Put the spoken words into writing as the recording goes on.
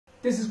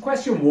This is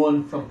question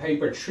 1 from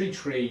paper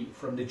 3.3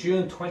 from the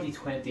June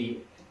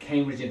 2020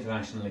 Cambridge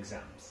International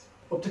Exams.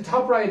 Up the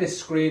top right of this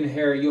screen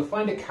here, you'll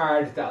find a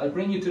card that will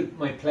bring you to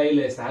my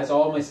playlist that has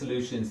all my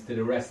solutions to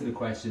the rest of the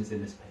questions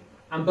in this paper.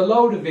 And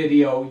below the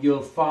video,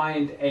 you'll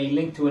find a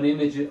link to an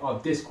image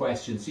of this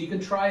question, so you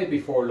can try it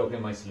before looking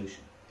at my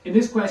solution. In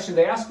this question,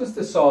 they ask us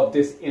to solve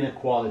this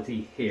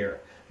inequality here.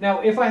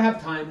 Now, if I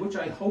have time, which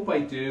I hope I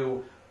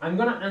do, I'm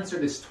going to answer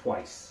this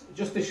twice,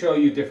 just to show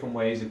you different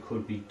ways it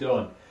could be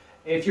done.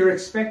 If you're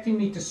expecting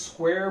me to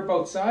square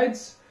both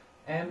sides,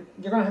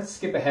 you're going to have to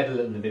skip ahead a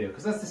little in the video,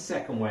 because that's the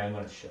second way I'm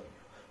going to show you.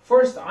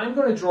 First, I'm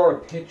going to draw a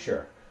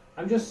picture.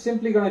 I'm just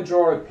simply going to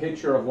draw a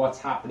picture of what's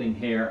happening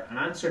here and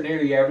answer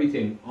nearly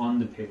everything on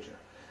the picture.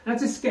 And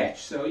it's a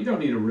sketch, so you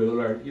don't need a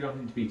ruler, you don't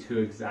need to be too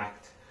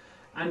exact.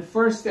 And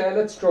first,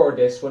 let's draw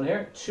this one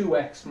here,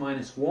 2x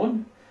minus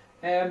 1.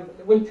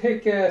 We'll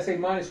pick, say,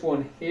 minus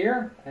 1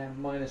 here,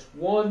 minus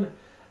 1,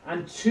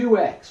 and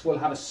 2x will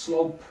have a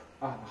slope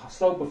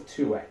of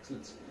 2x.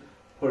 Let's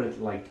put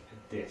it like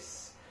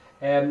this.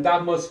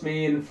 That must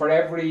mean for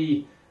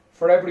every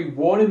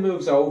 1 it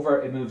moves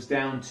over, it moves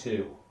down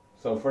 2.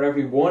 So for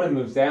every 1 it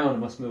moves down, it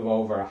must move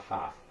over a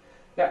half.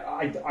 Yeah,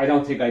 I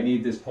don't think I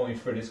need this point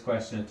for this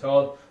question at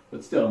all,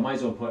 but still, I might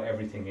as well put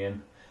everything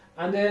in.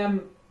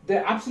 And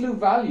the absolute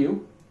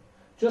value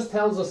just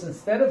tells us,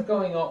 instead of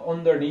going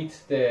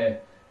underneath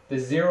the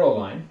 0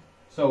 line,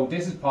 so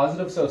this is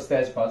positive, so it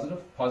stays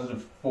positive,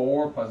 positive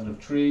 4, positive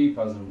 3,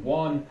 positive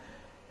 1,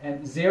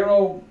 and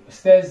 0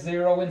 stays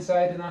 0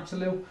 inside an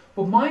absolute,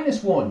 but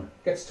minus 1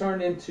 gets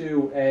turned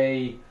into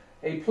a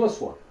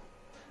plus 1.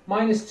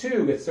 Minus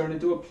 2 gets turned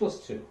into a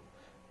plus 2.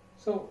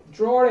 So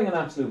drawing an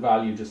absolute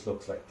value just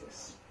looks like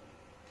this.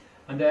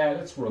 And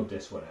let's rub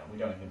this one out. We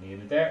don't even need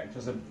it there.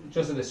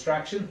 Just a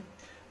distraction.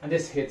 And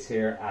this hits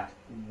here at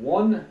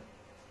 1.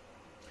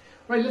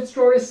 Right, let's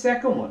draw this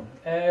second one.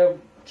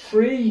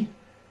 3.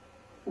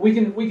 We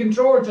can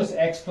draw just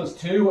x plus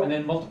 2 and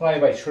then multiply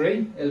by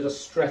 3. It'll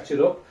just stretch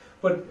it up.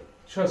 But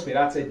trust me,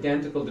 that's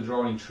identical to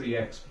drawing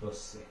 3x plus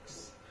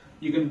 6.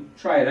 You can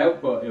try it out,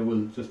 but it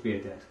will just be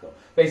identical.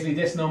 Basically,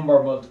 this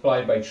number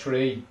multiplied by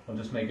 3 will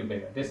just make it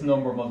bigger. This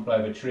number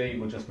multiplied by 3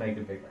 will just make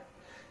it bigger.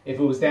 If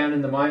it was down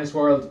in the minus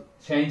world,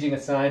 changing a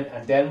sign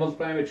and then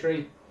multiplying by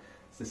 3,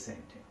 it's the same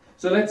thing.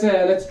 So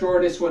let's draw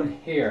this one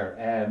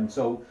here.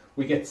 So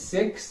we get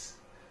 6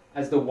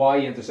 as the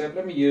y-intercept.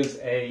 Let me use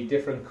a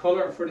different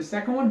colour for the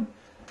second one.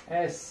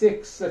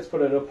 6, let's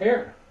put it up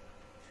here.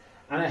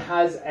 And it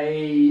has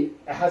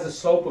a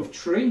slope of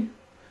 3.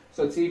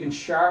 So it's even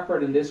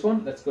sharper than this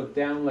one. Let's go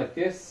down like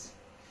this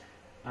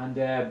and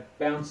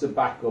bounce it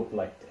back up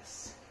like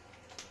this.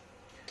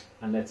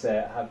 And let's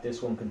have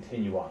this one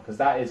continue on, because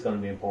that is going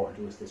to be important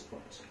to us at this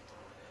point.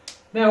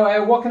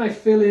 Now, what can I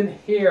fill in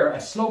here? A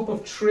slope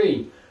of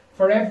 3.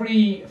 For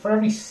every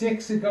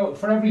 6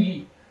 for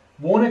every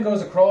 1 it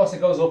goes across, it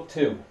goes up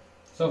 2.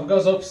 So if it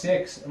goes up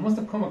 6, it must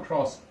have come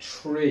across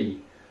 3.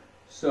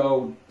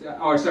 So,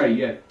 or sorry,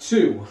 yeah,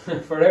 2.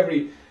 for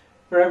every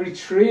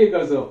 3 it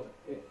goes up.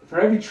 For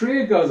every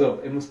 3 it goes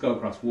up, it must go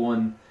across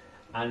 1,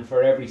 and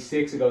for every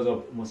 6 it goes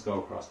up, it must go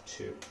across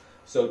 2.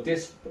 So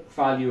this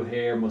value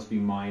here must be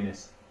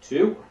minus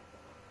 2.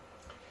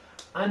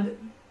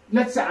 And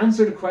let's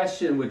answer the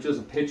question with just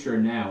a picture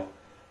now.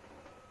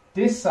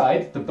 This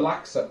side, the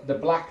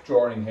black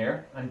drawing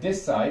here, and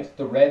this side,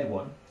 the red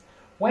one.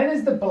 When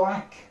is the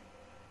black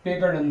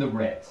bigger than the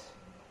red?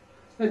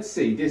 Let's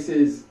see, this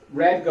is,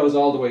 red goes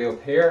all the way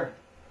up here,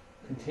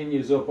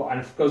 continues up,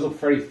 and it goes up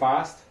very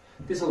fast.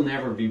 This will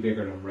never be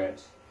bigger than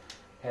red.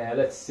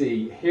 Let's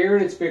see, here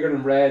it's bigger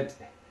than red,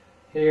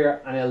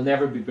 here, and it'll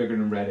never be bigger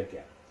than red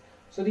again.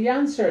 So the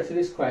answer to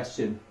this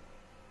question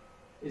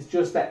is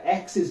just that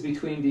x is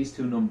between these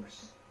two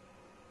numbers.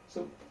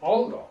 So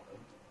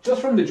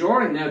just from the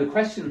drawing now, the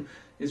question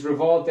is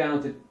revolved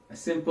down to a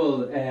simple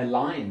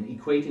line,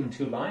 equating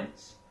two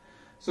lines.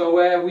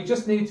 So we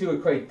just need to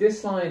equate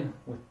this line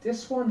with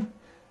this one,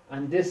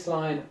 and this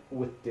line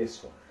with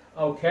this one.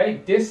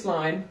 Okay, this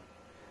line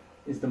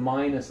is the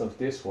minus of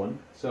this one.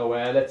 So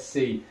let's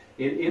see,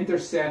 it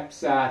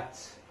intercepts at,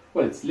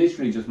 well, it's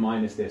literally just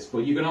minus this, but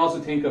you can also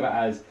think of it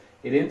as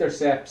it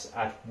intercepts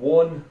at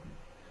 1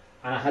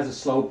 and it has a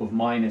slope of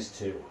minus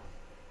 2.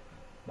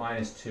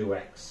 Minus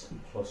 2x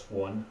plus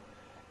 1.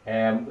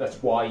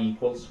 That's y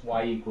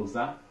equals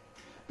that.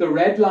 The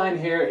red line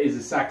here is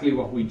exactly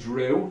what we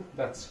drew.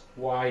 That's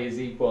y is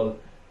equal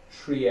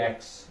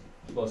 3x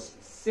plus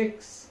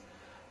 6.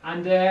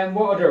 And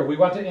what other? We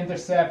want to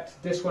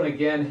intercept this one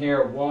again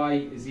here.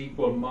 Y is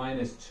equal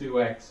minus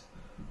 2x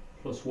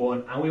plus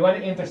 1. And we want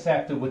to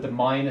intercept it with the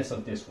minus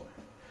of this one.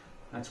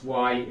 That's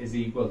y is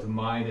equal to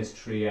minus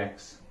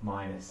 3x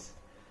minus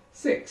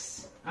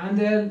 6. And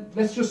then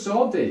let's just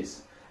solve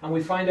these. And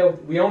we find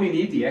out we only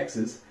need the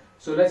x's.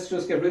 So let's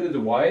just get rid of the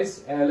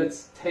y's.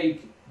 Let's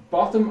take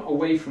bottom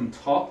away from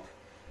top.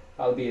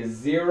 That'll be a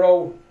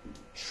 0.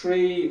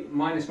 3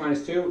 minus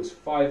 2 is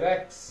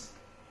 5x.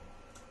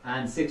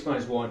 And 6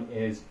 minus 1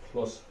 is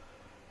plus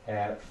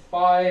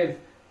 5.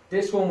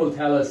 This one will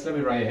tell us, let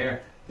me write it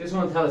here, This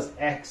one will tell us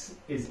x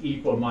is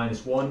equal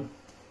minus 1. And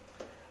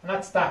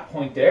that's that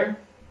point there.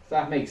 So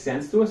that makes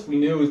sense to us. We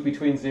knew it was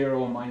between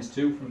 0 and minus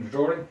 2 from the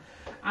drawing.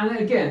 And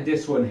again,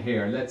 this one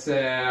here. Let's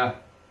take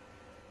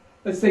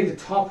the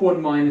top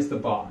one minus the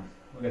bottom.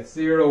 We'll get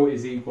 0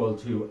 is equal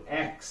to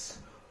x.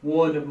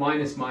 1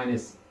 minus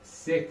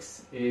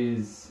 6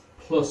 is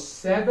plus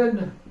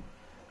 7.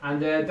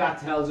 And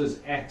that tells us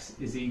x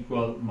is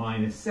equal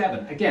minus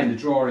 7. Again, the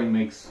drawing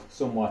makes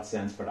somewhat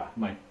sense for that.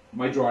 My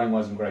drawing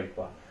wasn't great,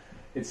 but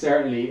it's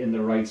certainly in the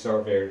right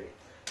sort of area.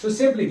 So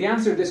simply, the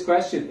answer to this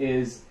question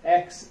is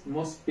x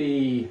must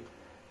be,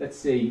 let's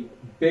see,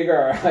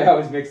 bigger, I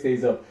always mix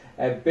these up,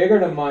 bigger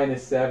than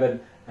minus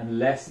 7 and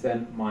less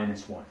than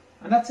minus 1.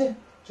 And that's it,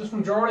 just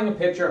from drawing a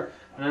picture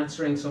and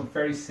answering some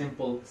very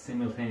simple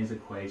simultaneous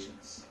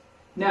equations.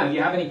 Now, if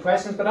you have any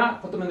questions about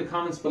that, put them in the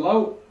comments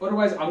below.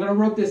 Otherwise, I'm going to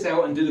rub this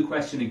out and do the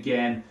question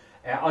again.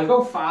 I'll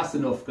go fast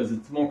enough because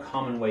it's the more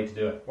common way to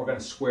do it. We're going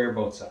to square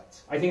both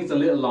sides. I think it's a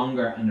little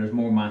longer and there's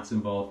more maths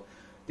involved.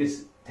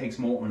 This takes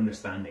more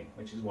understanding,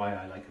 which is why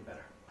I like it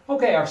better.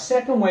 Okay, our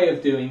second way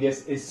of doing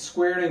this is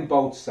squaring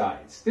both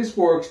sides. This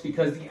works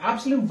because the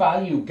absolute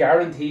value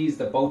guarantees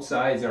that both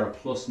sides are a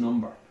plus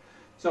number.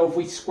 So if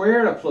we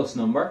square a plus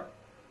number,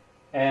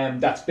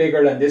 that's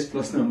bigger than this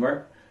plus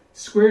number,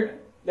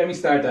 let me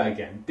start that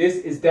again. This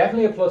is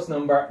definitely a plus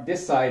number.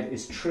 This side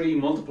is 3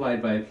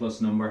 multiplied by a plus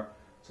number.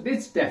 So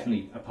this is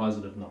definitely a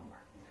positive number.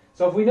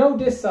 So if we know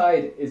this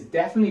side is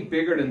definitely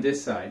bigger than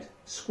this side,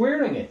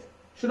 squaring it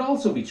should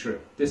also be true.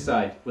 This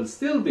side will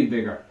still be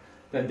bigger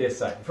than this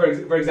side.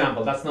 For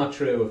example, that's not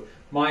true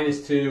if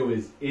minus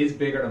 2 is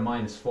bigger than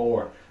minus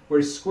 4.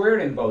 Whereas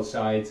squaring both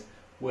sides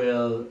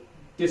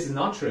this is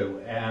not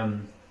true.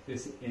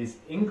 This is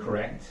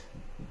incorrect.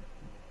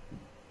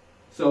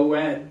 So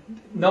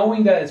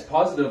knowing that it's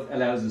positive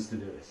allows us to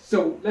do this.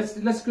 So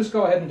let's just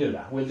go ahead and do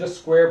that. We'll just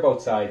square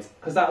both sides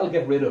because that will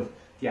get rid of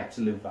the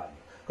absolute value.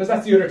 Because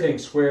that's the other thing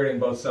squaring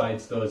both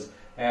sides does.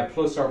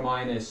 Plus or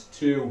minus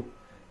 2,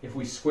 if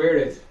we square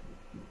it,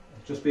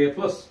 it'll just be a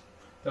plus.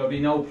 There will be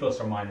no plus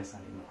or minus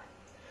anymore.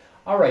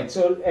 Alright,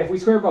 so if we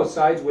square both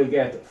sides, we'll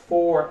get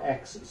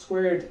 4x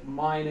squared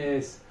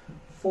minus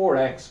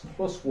 4x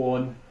plus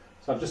 1.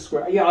 So I'll just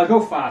square. Yeah, I'll go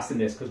fast in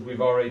this because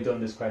we've already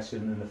done this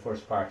question in the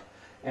first part.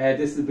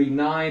 This will be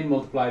 9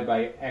 multiplied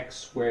by x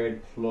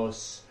squared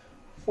plus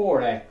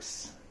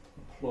 4x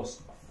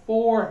plus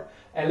 4.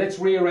 Let's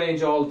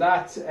rearrange all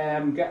that,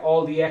 get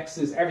all the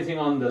x's, everything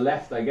on the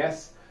left, I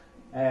guess.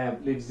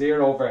 Leave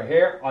 0 over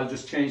here. I'll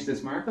just change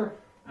this marker.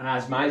 And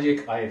as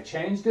magic, I have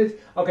changed it.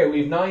 Okay,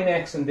 we have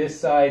 9x on this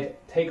side.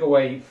 Take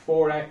away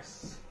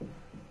 4x,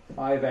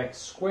 5x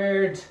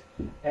squared.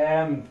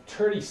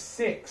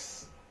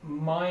 36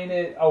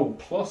 minus,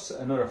 plus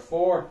another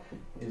 4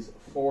 is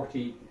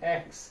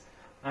 40x.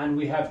 And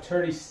we have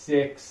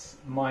 36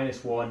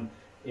 minus 1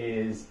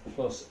 is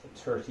plus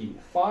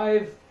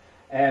 35.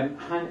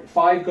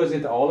 5 goes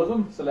into all of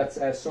them, so let's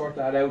sort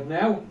that out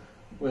now.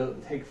 We'll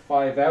take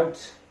 5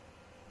 out,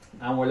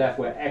 and we're left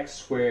with x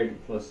squared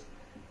plus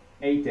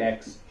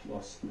 8x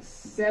plus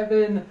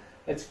 7.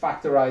 Let's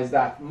factorize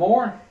that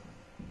more.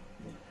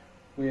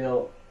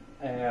 We'll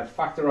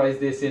factorize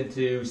this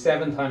into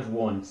 7 times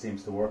 1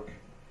 seems to work.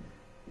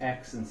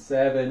 X and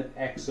 7,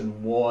 x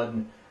and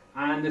 1,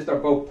 and if they're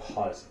both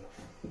positive.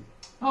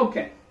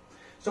 Okay,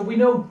 so we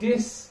know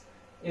this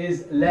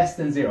is less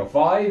than 0.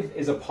 5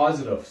 is a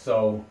positive,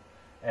 so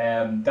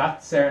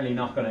that's certainly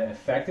not going to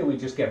affect it. We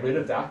just get rid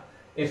of that.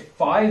 If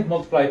 5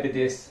 multiplied by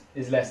this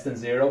is less than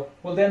 0,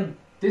 well then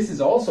this is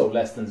also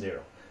less than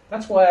 0.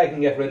 That's why I can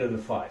get rid of the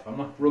 5. I'm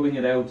not rubbing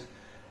it out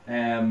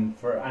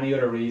for any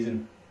other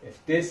reason.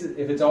 If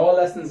it's all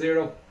less than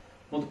 0,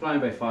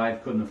 multiplying by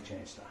 5 couldn't have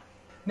changed that.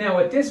 Now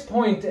at this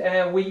point,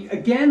 we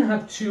again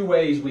have 2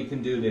 ways we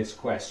can do this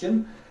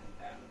question.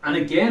 And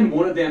again,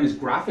 one of them is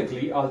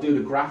graphically. I'll do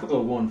the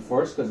graphical one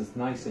first because it's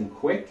nice and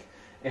quick.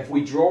 If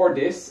we draw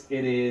this,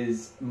 it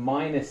is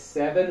minus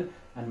 7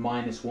 and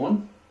minus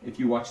 1. If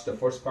you watched the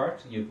first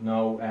part, you'd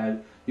know,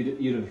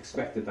 you'd have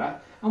expected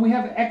that. And we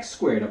have x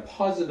squared, a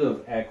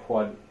positive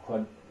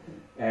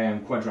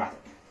quadratic.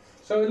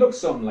 So it looks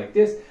something like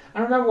this.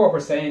 And remember what we're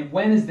saying,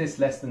 when is this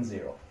less than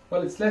 0?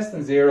 Well, it's less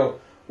than 0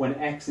 when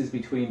x is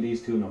between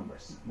these two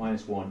numbers,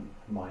 minus 1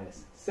 and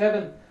minus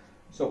 7.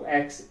 So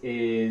x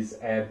is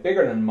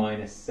bigger than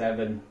minus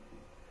 7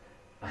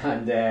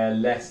 and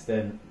less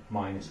than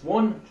minus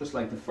 1, just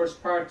like the first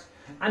part.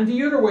 And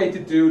the other way to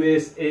do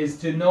this is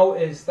to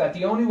notice that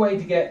the only way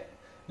to get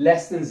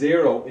less than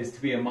 0 is to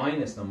be a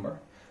minus number.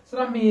 So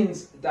that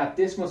means that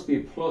this must be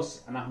a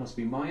plus and that must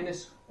be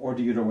minus, or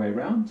the other way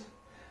around.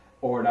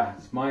 Or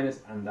that's minus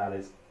and that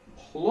is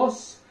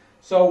plus.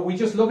 So we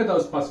just look at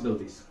those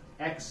possibilities.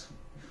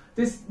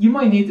 You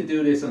might need to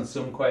do this on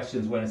some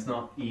questions when it's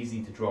not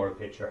easy to draw a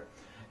picture.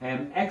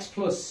 X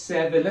plus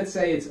 7, let's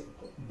say it's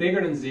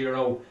bigger than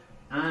 0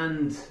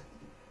 and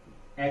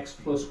x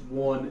plus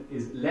 1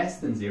 is less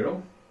than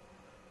 0.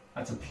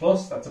 That's a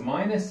plus, that's a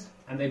minus,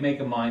 and they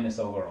make a minus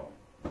overall.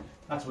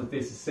 That's what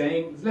this is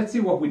saying. Let's see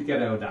what we'd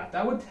get out of that.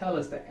 That would tell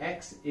us that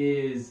x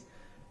is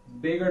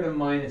bigger than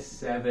minus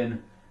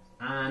 7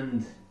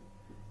 and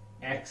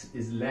x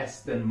is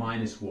less than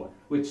minus 1,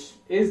 which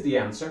is the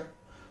answer,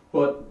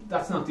 but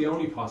that's not the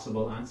only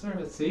possible answer.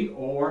 Let's see,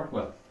 or,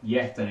 well,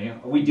 yet anyway,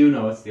 we do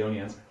know it's the only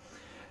answer.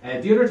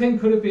 The other thing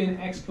could have been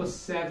x plus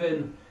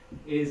 7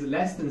 is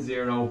less than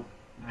 0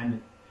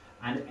 and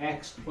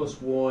x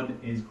plus 1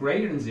 is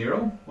greater than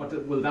 0.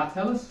 What will that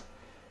tell us?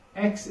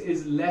 X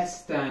is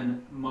less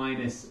than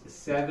minus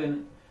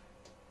 7,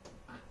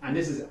 and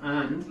this is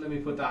and, let me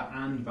put that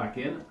and back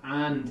in,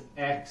 and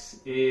x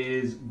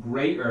is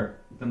greater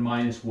than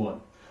minus 1.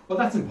 Well,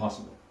 that's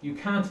impossible. You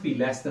can't be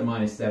less than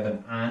minus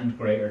 7 and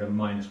greater than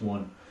minus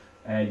 1.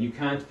 You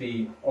can't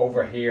be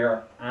over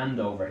here and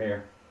over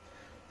here.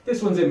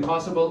 This one's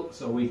impossible,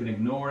 so we can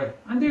ignore it,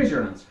 and there's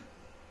your answer.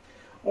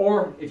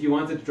 Or, if you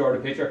wanted to draw the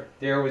picture,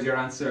 there was your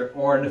answer,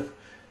 or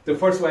the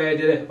first way I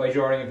did it, by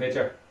drawing a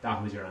picture,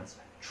 that was your answer.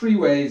 3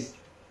 ways,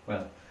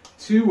 well,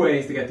 2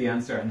 ways to get the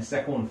answer, and the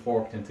second one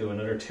forked into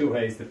another 2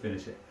 ways to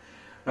finish it.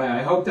 Right,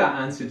 I hope that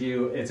answered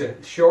you. It's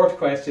a short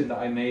question that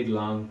I made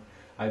long.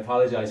 I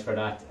apologise for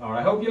that, or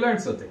I hope you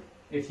learned something.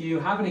 If you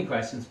have any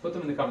questions, put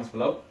them in the comments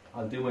below.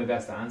 I'll do my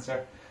best to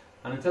answer.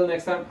 And until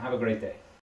next time, have a great day.